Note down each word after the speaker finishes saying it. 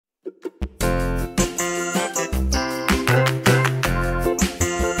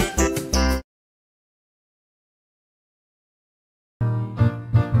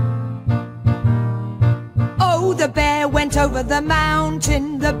went over the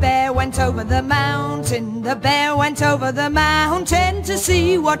mountain, the bear went over the mountain, the bear went over the mountain to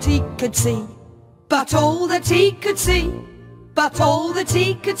see what he could see. But all that he could see, but all that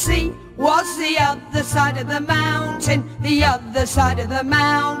he could see was the other side of the mountain, the other side of the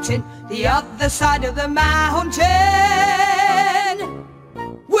mountain, the other side of the mountain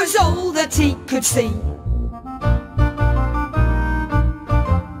was all that he could see.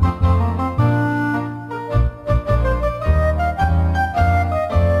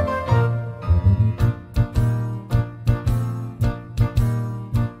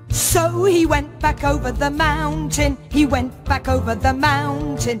 So he went back over the mountain, he went back over the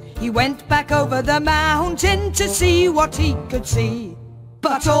mountain, he went back over the mountain to see what he could see.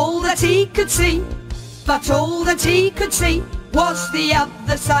 But all that he could see, but all that he could see was the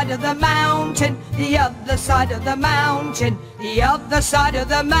other side of the mountain, the other side of the mountain, the other side of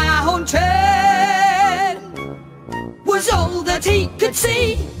the mountain was all that he could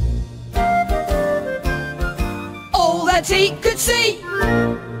see. All that he could see.